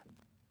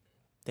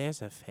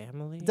 There's a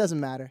family. It doesn't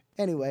matter.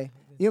 Anyway,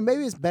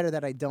 maybe it's better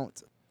that I don't.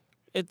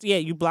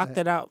 You blocked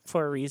it out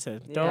for a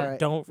reason. Yeah. Don't Alright.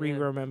 don't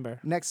re-remember.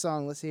 Next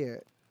song, let's hear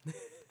it.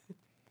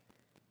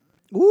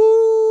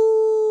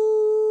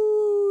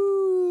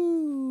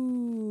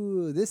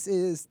 Ooh, this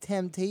is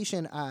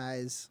Temptation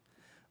Eyes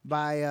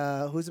by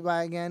who's it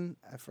by again?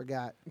 I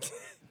forgot.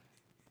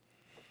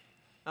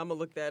 I'm gonna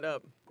look that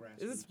up.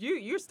 Is this you?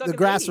 You're stuck. The in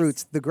the 80s.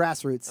 Grassroots. The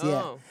Grassroots.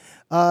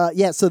 Oh.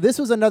 Yeah. So this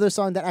was another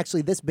song that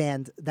actually this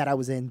band that I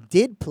was in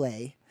did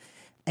play,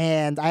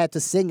 and I had to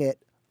sing it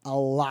a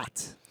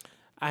lot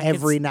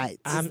every night.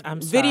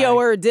 I'm sorry. Video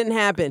or it didn't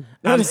happen.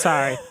 I'm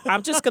sorry.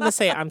 I'm just gonna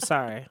say I'm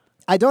sorry.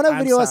 I don't have a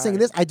I'm video of us sorry. singing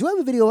this. I do have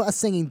a video of us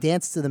singing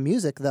 "Dance to the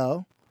Music"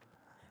 though.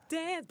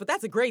 dance. But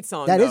that's a great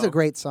song. That is though. a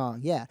great song,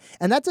 yeah.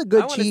 And that's a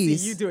good I want to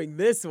cheese. see you doing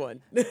this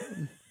one.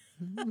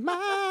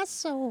 My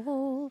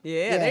soul.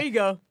 Yeah, there you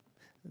go.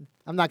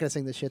 I'm not gonna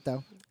sing this shit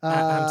though.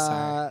 I'm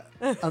sorry.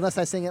 Unless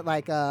I sing it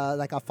like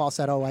a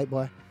falsetto white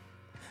boy.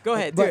 Go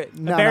ahead, But do it.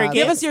 no, Barry, no,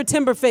 Give that- us your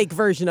Timber Fake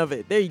version of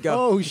it. There you go.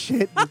 Oh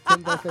shit! the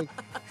Timber Fake.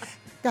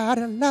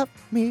 Gotta love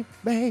me,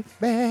 baby.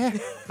 There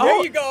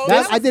you go.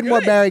 That, I was did more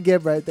good. Barry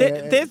Gibb right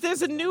there.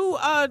 There's a new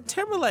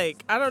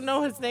Timberlake. I don't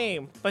know his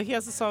name, but he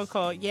has a song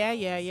called Yeah,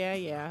 Yeah, Yeah,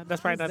 Yeah.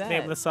 That's probably Who's not the name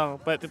that? of the song,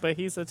 but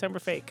he's a Timber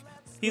Fake.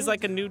 He's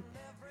like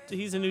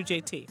he's a new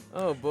JT.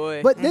 Oh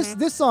boy. But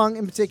this song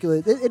in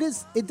particular,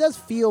 it does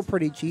feel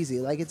pretty cheesy.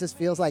 Like it just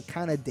feels like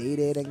kind of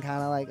dated and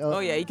kind of like oh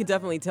yeah, you can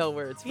definitely tell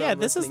where it's from. Yeah,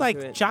 this is listening to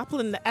like it.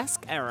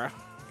 Joplin-esque era.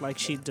 Like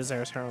she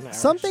deserves her own era.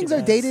 some She things are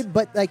does. dated,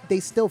 but like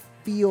they still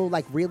feel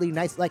like really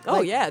nice. Like Oh,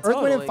 like yeah, Earth, Wind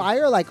and totally.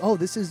 Fire. Like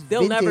this is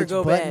They'll vintage, never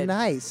go but bad.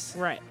 nice.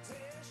 Right.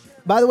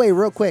 By the way,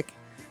 real quick,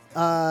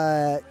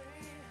 I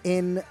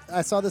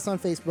saw this on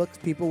Facebook.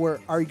 People were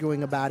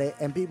arguing about it,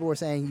 and people were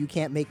saying you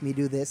can't make me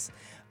do this.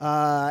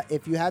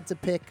 If you had to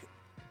pick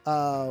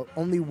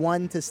only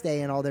one to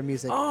stay in all their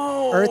music,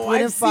 Oh, Earth, Wind,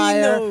 I've and seen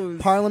Fire,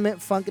 those. Parliament,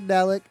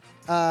 Funkadelic.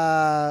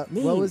 What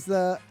Mean. was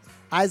the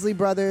Isley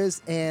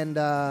Brothers and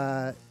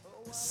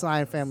Sly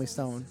and Family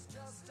Stone?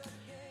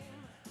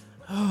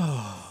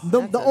 the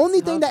That's a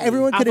only thing that toughie.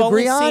 everyone could I've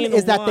agree only on seen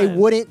is that they one.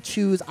 wouldn't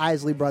choose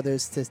Isley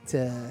Brothers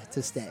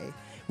to stay,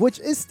 which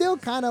is still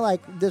kind of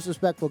like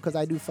disrespectful because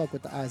I do fuck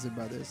with the Isley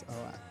Brothers a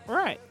lot.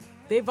 Right.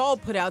 They've all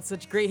put out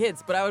such great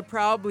hits, but I would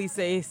probably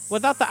say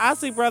Without the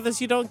Osley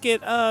brothers, you don't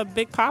get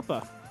Big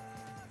Papa.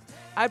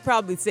 I'd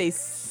probably say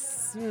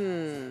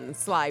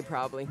Sly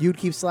probably. You'd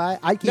keep Sly.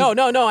 I keep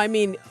No. I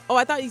mean,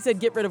 I thought you said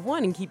get rid of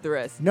one and keep the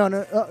rest.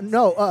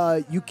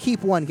 no. You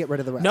keep one, get rid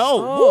of the rest.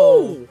 No.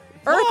 Oh. Woo.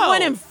 Earth, Whoa.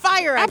 Wind, and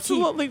Fire. I keep.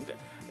 Absolutely.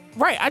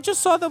 Right. I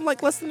just saw them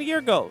like less than a year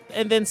ago.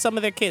 And then some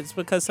of their kids,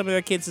 because some of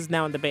their kids is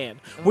now in the band,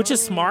 which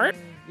is smart.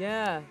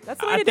 Yeah, that's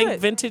the way I to do think it.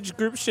 vintage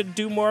groups should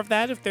do more of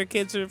that if their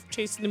kids are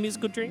chasing the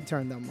musical dream.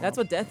 Turn them off. That's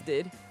what Death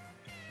did.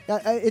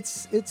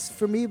 It's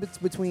for me. It's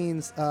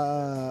between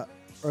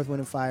Earth, Wind,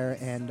 and Fire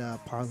and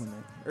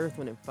Parliament. Earth,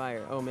 Wind, and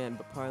Fire. Oh man,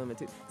 but Parliament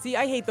too. See,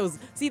 I hate those.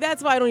 See,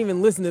 that's why I don't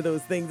even listen to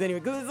those things anyway.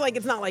 Because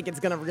it's not like it's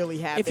gonna really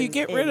happen. If you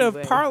get rid of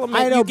anyway. Parliament,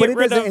 I know, you but get it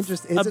rid doesn't of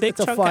interest- a it's big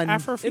a chunk fun-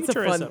 of it's a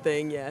fun Afrofuturism.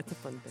 thing. Yeah, it's a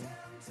fun thing.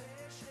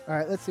 All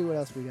right, let's see what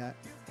else we got.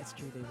 That's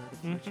true. They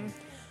were the future.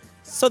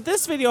 So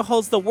this video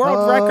holds the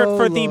world record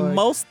for the Lord.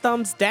 most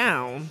thumbs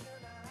down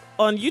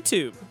on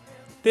YouTube.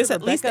 There's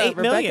at least 8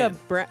 million.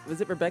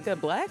 Was it Rebecca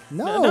Black?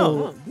 No,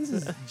 no. this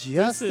is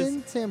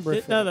Justin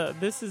Timberlake. No,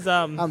 this is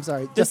I'm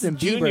sorry, this Justin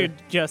is Junior Bieber.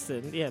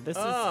 Justin. Yeah, this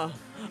is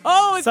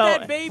It's so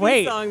that baby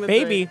wait, song. That's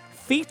baby right.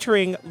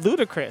 featuring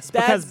Ludacris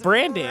because That's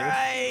branding.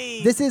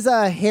 Right. This is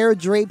hair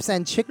drapes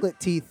and chiclet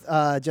teeth.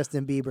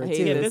 Justin Bieber I hate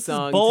too. Yeah, this this is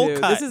song bowl too.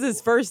 cut. This is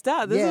his first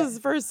stop. This Yeah. is his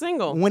first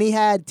single. When he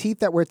had teeth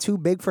that were too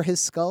big for his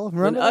skull. When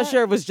Remember that?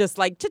 Usher was just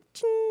like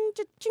cha-ching,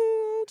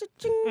 cha-ching,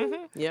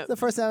 cha-ching. Yep. The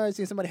first time I ever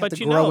seen somebody have But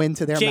to you grow know,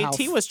 into their mouth.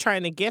 JT was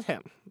trying to get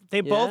him. They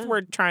Yeah. both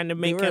were trying to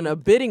They make were him in a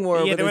bidding war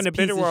Yeah, over they were in this a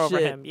bidding piece war of over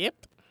shit. him. Yep.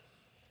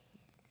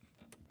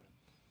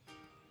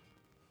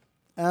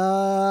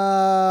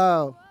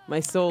 Oh. My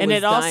soul And is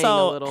it dying a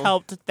also little.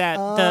 helped that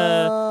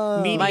Oh.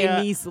 the media,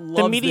 My niece the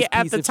loves media this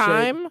at piece the of shit.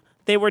 time,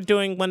 they were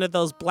doing one of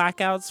those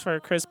blackouts for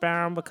Chris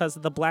Brown because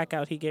of the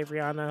blackout he gave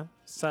Rihanna.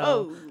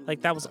 So,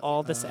 like, that was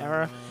all this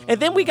era. And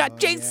then we got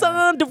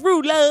Jason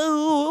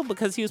Derulo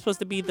because he was supposed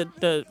to be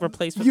the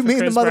replacement You for mean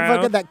Chris the motherfucker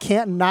Brown. that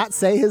can't not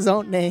say his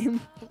own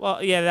name?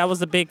 Well, yeah, that was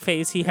the big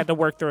phase he had to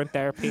work through in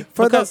therapy.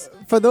 For because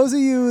those of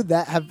you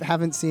that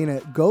haven't seen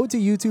it, go to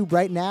YouTube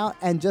right now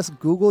and just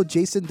Google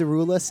Jason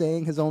Derulo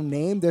saying his own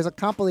name. There's a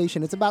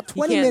compilation. It's about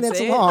 20 can't minutes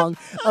say it? long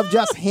of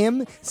just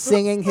him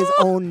singing his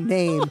own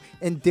name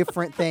in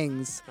different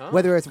things,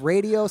 whether it's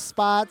radio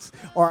spots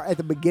or at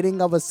the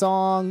beginning of a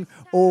song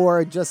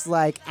or just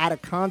like at a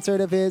concert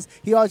of his.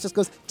 He always just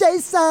goes,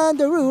 Jason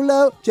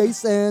Derulo,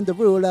 Jason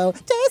Derulo,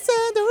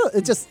 Jason Derulo.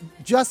 It's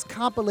just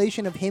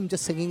compilation of him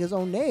just singing his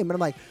own name. And I'm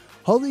like,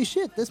 holy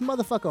shit, this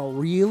motherfucker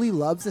really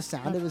loves the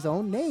sound of his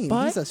own name.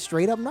 But- He's a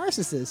straight up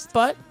narcissist.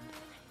 But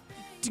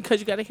because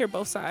you got to hear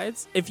both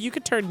sides, if you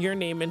could turn your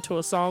name into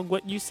a song,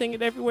 would you sing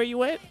it everywhere you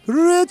went?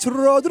 Rich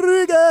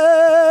Rodriguez.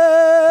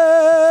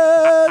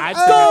 I'd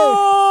Hey!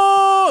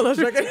 Oh, that's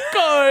right.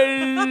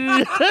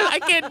 I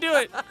can't do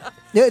it.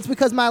 Yeah, it's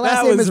because my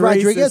last That name was is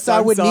Rodriguez, racist, so I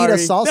I'm would need a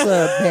sorry.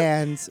 salsa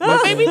band. Well,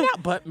 with maybe it.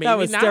 not, but maybe That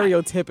was not.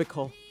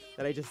 stereotypical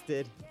that I just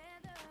did.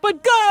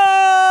 But go!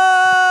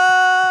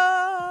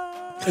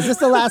 Is this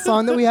the last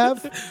song that we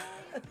have?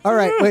 All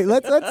right, wait,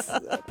 let's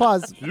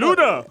pause.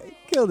 Luda.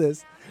 Kill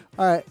this.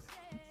 All right.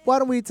 Why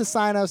don't we, to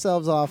sign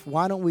ourselves off,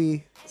 why don't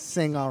we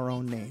sing our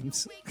own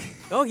names?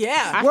 Oh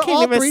yeah. I We're all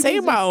can't even three say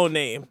things- my own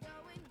name.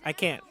 I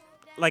can't.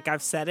 Like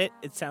I've said it,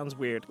 it sounds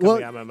weird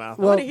coming out of my mouth.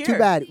 Well, wanna too hear.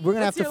 bad. We're going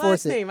to have What's to your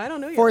force last it. name? I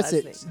don't know your Force last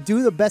it. name.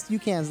 Do the best you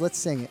can. Let's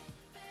sing it.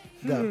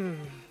 Go.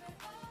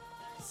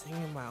 Sing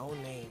singing my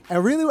own name. I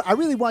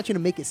really want you to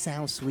make it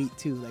sound sweet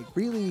too. Like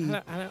really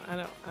I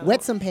don't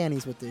wet some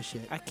panties with this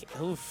shit. I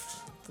can't.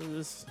 Oof.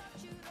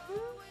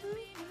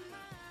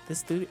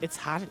 This dude, it's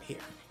hot in here.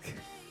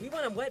 We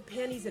want to wet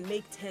panties and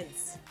make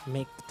tents.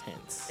 Make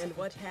tents. And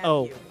what have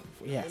Oh, you.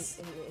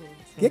 yes.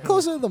 Get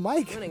closer to the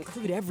mic. We want to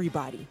include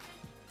everybody.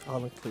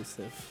 All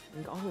inclusive.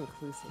 All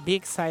inclusive. Be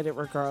excited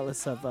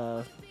regardless of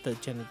the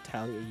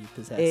genitalia you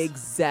possess.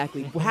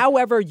 Exactly.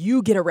 However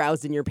you get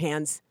aroused in your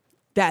pants,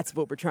 that's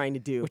what we're trying to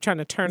do. We're trying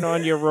to turn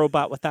on your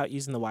robot without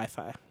using the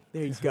Wi-Fi.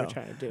 There you That's go. what we're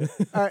trying to do.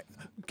 All right,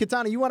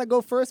 Katana, you want to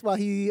go first while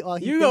he You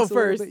thinks go a little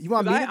first. bit? You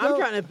want me to go? I'm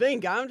trying to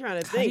think. How do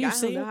you I don't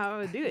see? know how I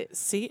would do it.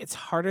 See, it's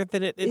harder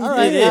than it All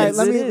right, is.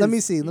 let It me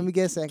is. see. Let me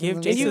get a second. Give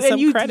Let me- Jason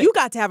some credit. You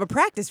got to have a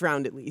practice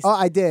round at least. Oh,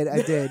 I did.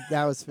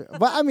 That was,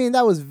 but I mean,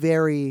 that was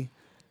very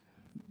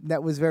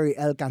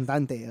el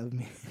cantante of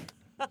me.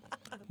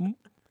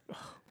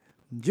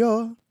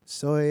 Yo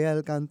soy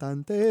el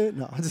cantante.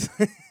 No, I'm just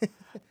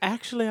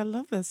Actually, I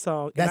love this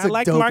song. That's and I a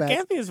like dope Mark ass-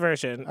 Anthony's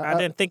version. I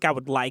didn't think I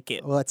would like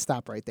it. well, let's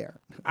stop right there.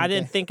 I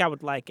didn't think I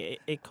would like it.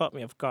 It caught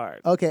me off guard.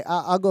 Okay,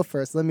 I'll go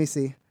first. Let me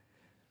see.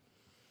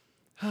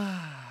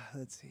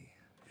 Let's see.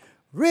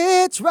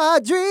 Rich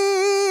Rodriguez,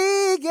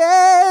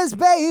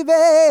 baby.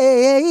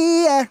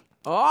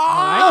 Oh,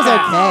 That was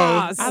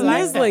okay. I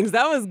like Slizzlings.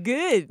 That was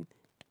good.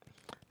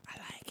 I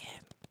like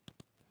it.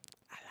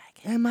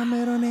 And my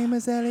middle name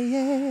is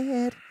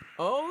Elliot.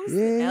 Oh,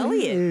 Yeah.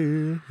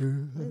 Elliot.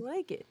 I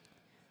like it.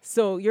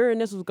 So your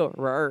initials go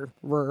rrr,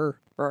 Rrr.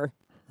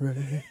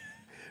 rrr.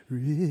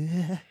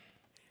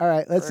 All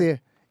right, let's see.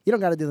 You don't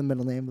got to do the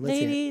middle name, but let's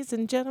see. Ladies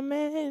and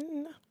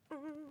gentlemen.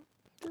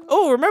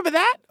 Oh, remember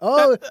that?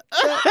 Oh,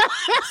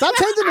 stop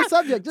changing the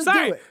subject. Just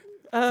Sorry. do it.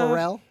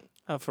 Pharrell.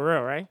 Oh, for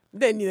real, right?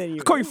 Then you I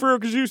call you for real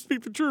because you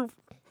speak the truth.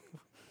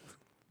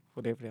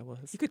 Whatever that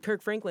was. You could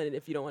Kirk Franklin it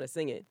if you don't want to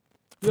sing it.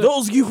 For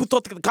those of you who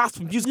thought the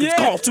gospel music was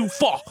gone too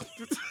far.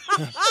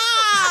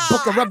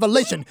 Book of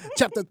Revelation,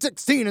 chapter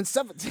 16 and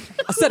 17.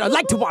 I said I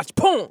like to watch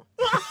porn.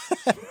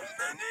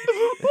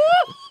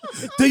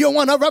 Do you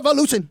want a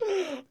revolution?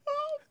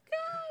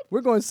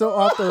 We're going so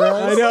off the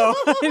rails. I know.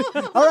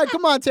 All right,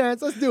 come on,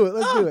 Terrence. Let's do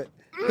it.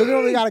 Because we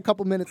only got a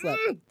couple minutes left.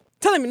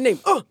 Tell him your name.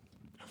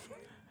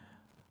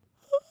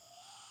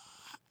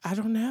 I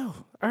don't know.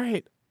 All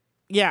right.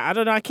 Yeah, I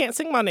don't know. I can't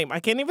sing my name. I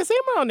can't even say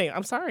my own name.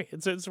 I'm sorry.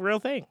 It's a real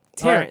thing.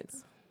 All right.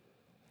 Terrence.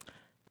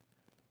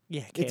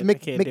 Yeah, I It's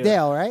can't do it.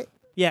 McDale, right?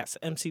 Yes,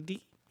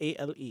 McDale.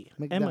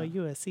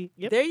 MOUSC.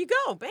 Yep. There you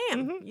go.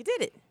 Bam. You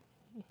did it.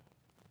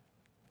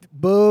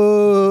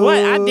 Boo. What?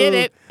 I did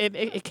it.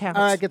 It counts.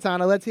 All right,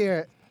 Katana, let's hear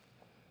it.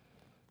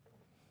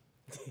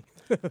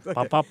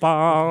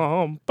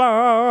 Ba-ba-bum,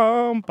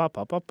 bum,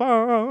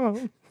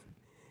 ba-ba-ba-bum.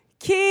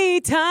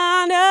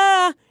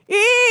 Kitana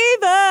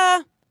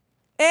Eva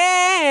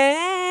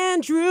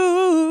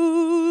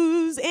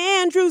Andrews.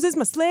 Andrews is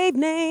my slave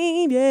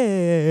name.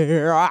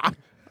 Yeah.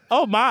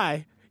 Oh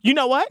my. You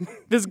know what?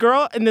 This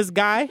girl and this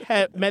guy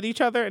had met each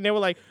other and they were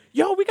like,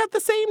 yo, we got the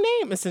same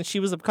name. And since she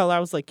was of color, I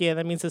was like, yeah,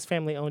 that means his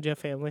family owned your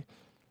family.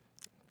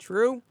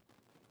 True.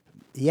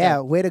 Yeah,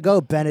 way to go,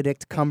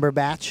 Benedict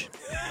Cumberbatch.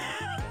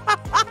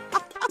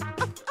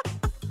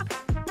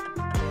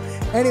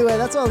 Anyway,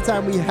 that's all the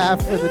time we have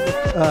for the...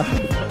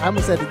 I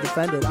almost said the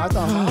Defended. I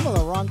thought I'm on the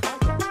wrong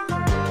podcast.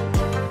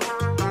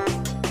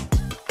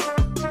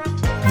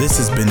 This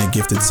has been a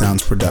Gifted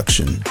Sounds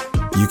production.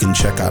 You can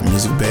check out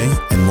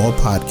MusicBae and more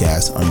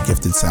podcasts on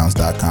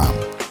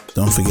giftedsounds.com.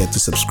 Don't forget to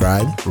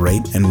subscribe,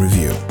 rate, and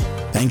review.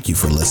 Thank you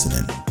for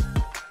listening.